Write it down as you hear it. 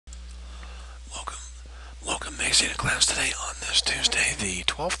Welcome, Macy, to class today on this Tuesday, the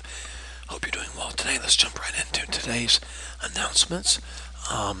 12th. Hope you're doing well today. Let's jump right into today's announcements.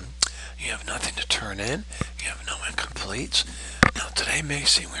 You have nothing to turn in. You have no incompletes. Now, today,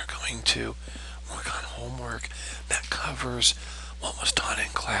 Macy, we're going to work on homework that covers what was taught in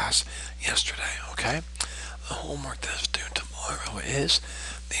class yesterday, okay? The homework that is due tomorrow is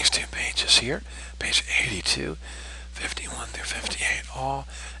these two pages here, page 82, 51 through 58 all,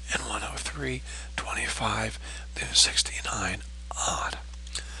 and 103, 25 through 69 odd.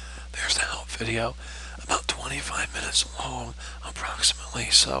 There's the help video, about 25 minutes long approximately,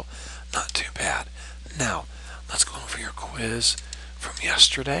 so not too bad. Now, let's go over your quiz from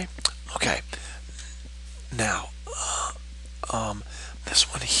yesterday. Okay, now, this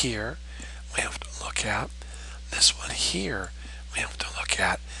one here we have to look at, this one here we have to look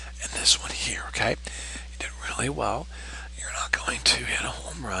at, and this one here, okay? You did really well. You're not going to hit a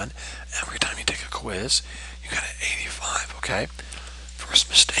home run every time you take a quiz. You got an 85, okay? First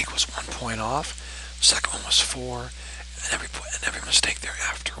mistake was 1 point off. Second one was 4, and every mistake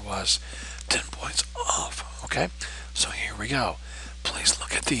thereafter was 10 points off, okay? So here we go. Please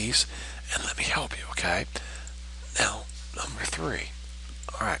look at these and let me help you, okay? Now, number 3.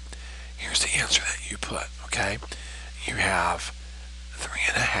 All right, here's the answer that you put, okay? You have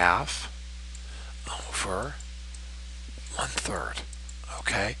 3.5 over 1/3,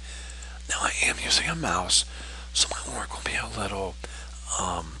 okay? Now I am using a mouse, so my work will be a little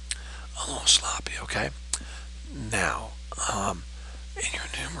sloppy, okay? Now, in your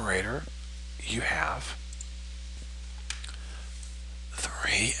numerator, you have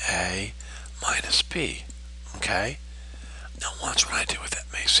 3a minus b, okay? Now watch what I do with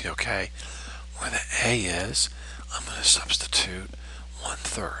that, Macy, okay? Where the a is, I'm going to substitute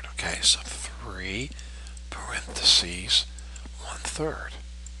 1/3, okay? So 3 parentheses 1/3,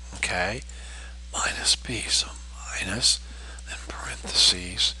 okay? Minus b, so minus, then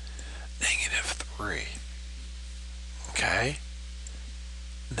parentheses, -3, okay?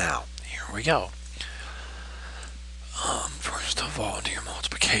 Now, here we go. First of all, do your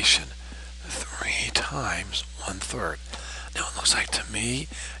multiplication. 3 times 1/3. Now, it looks like to me,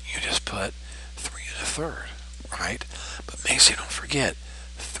 you just put 3 1/3, right? But Macy, don't forget,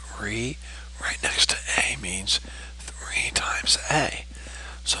 3 right next to a means 3 times a.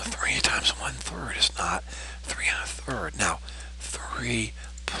 So 3 times 1/3 is not 3 1/3. Now, 3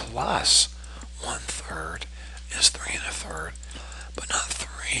 plus 1/3 is 3 1/3, but not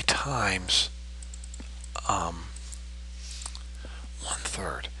 3 times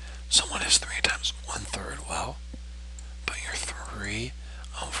 1/3. So what is 3 times 1/3? Well, put your 3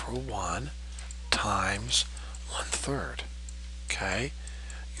 over 1 times 1/3. Okay?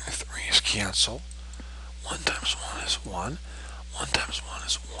 Your 3's cancel. 1 times 1 is 1. 1 times 1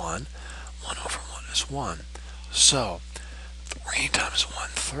 is 1. 1 over 1 is 1. So, 3 times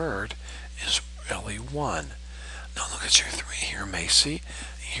 1/3 is really 1. Now look at your 3 here, Macy.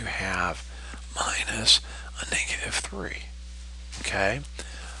 You have minus a -3. Okay?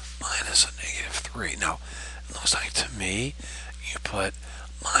 Minus a -3. Now, it looks like to me you put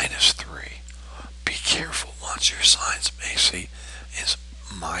 -3. Be careful. Watch your signs, Macy. It's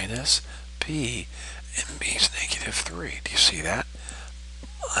minus b, and b is -3. Do you see that?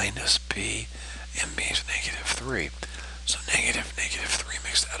 Minus b, and b is -3. So -3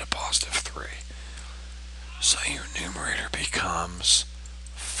 makes that a +3. So your numerator becomes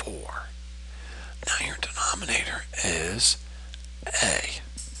 4. Now your denominator is a,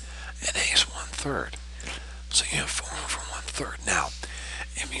 and a is 1/3. So you have 4 over 1/3. Now,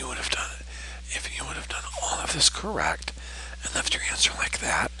 if you would have done all of this correct and left your answer like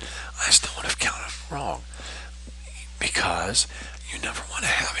that, I still would have counted wrong, because you never want to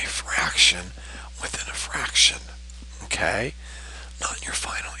have a fraction within a fraction, okay? Not your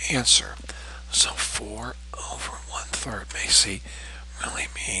final answer. So 4 over 1/3, Macy, really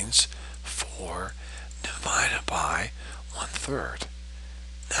means 4 divided by 1/3.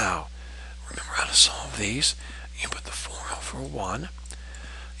 Now, remember how to solve these. You put the 4 over 1,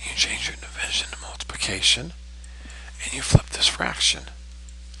 you change your division to multiplication, and you flip this fraction.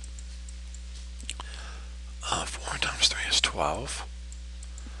 4 times 3 is 12.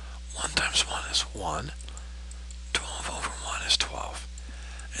 1 times 1 is 1. 12 over 1 is 12.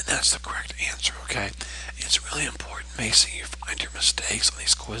 And that's the correct answer, okay? It's really important, Macy, you find your mistakes on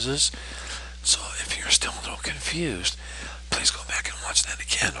these quizzes. So if you're still a little confused, please go back and watch that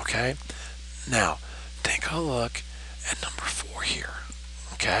again, okay? Now, take a look at number 4 here,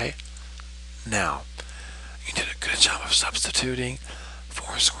 okay? Now, you did a good job of substituting.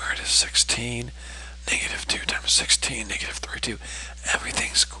 4 squared is 16. -2 times 16, -32.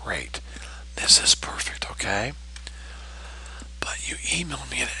 Everything's great. This is perfect, okay? But you emailed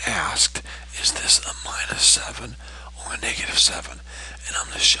me and asked, is this a -7 or a -7? And I'm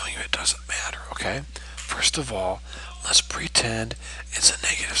going to show you it doesn't matter, okay? First of all, let's pretend it's a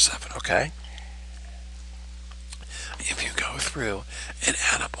 -7, okay? If you go through and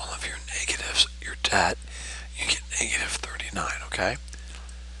add up all of your negatives, your debt, you get -39, okay?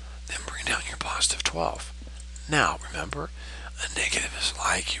 Then bring down your +12. Now, remember, a negative is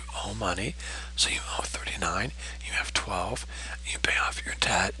like you owe money, so you owe 39, you have 12, you pay off your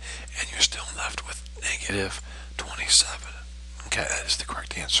debt, and you're still left with -27. Okay, that is the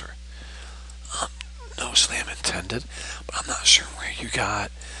correct answer. No slam intended, but I'm not sure where you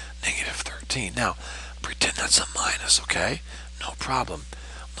got -13. Now, pretend that's a minus, okay? No problem.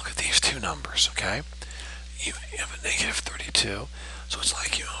 Look at these two numbers, okay? You have a -32, so it's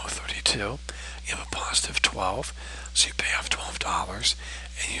like you owe 32. You have a +12, so you pay off $12,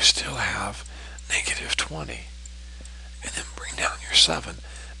 and you still have -20. And then bring down your 7.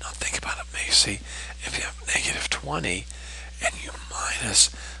 Now think about it, Macy. If you have -20 and you minus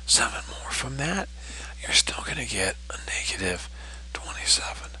 7 more from that, you're still going to get a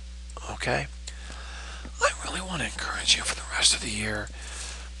 -27. Okay? I really want to encourage you for the rest of the year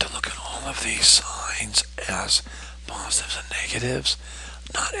to look at all of these signs as positives and negatives,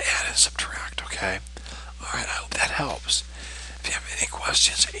 not add and subtract, okay? Alright, I hope that helps. If you have any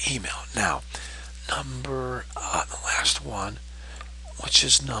questions, email. Now, the last one, which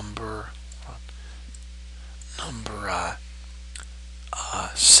is number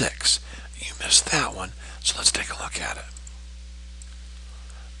 6. You missed that one, so let's take a look at it.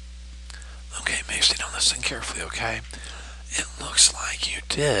 Okay, Macy, now listen carefully, okay? It looks like you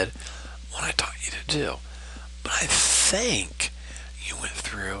did what I taught you to do, but I think you went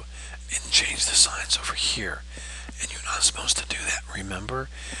through and changed the signs over here, and you're not supposed to do that, remember?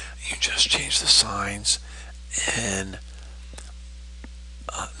 You just changed the signs in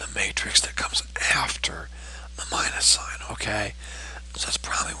the matrix that comes after the minus sign, okay? So that's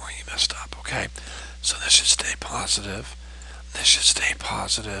probably where you messed up, okay? So this should stay positive, this should stay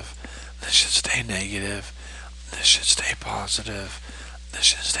positive, this should stay negative, this should stay positive, this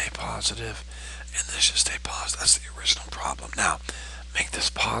should stay positive, and this should stay positive. That's the original problem. Now, make this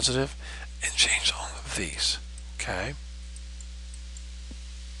positive and change all of these, okay?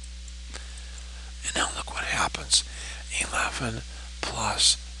 And now look what happens. 11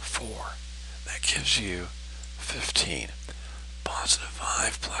 plus 4. That gives you 15. Positive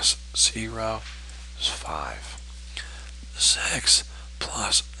 5 plus 0 is 5. 6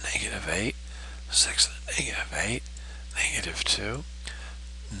 plus -8. 6 and -8. -2.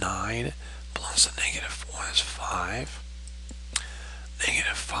 9 plus a -4 is 5.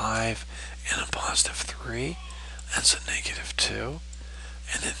 -5 and a +3. That's a -2.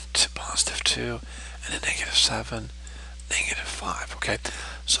 And then +2 and a -7. -5. Okay,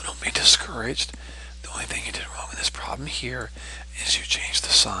 so don't be discouraged. The only thing you did wrong in this problem here is you changed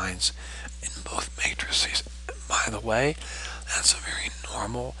the signs in both matrices. By the way, that's a very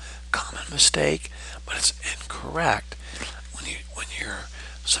normal, common mistake, but it's incorrect when you're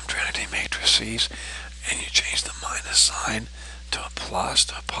subtracting matrices and you change the minus sign to a plus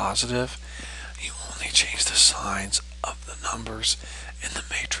to a positive. You only change the signs of the numbers in the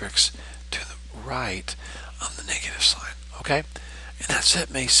matrix to the right of the negative sign. Okay? And that's it,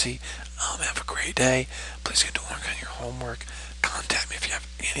 Macy. Have a great day. Please get to work on your homework. Contact me if you have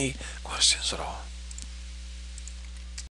any questions at all.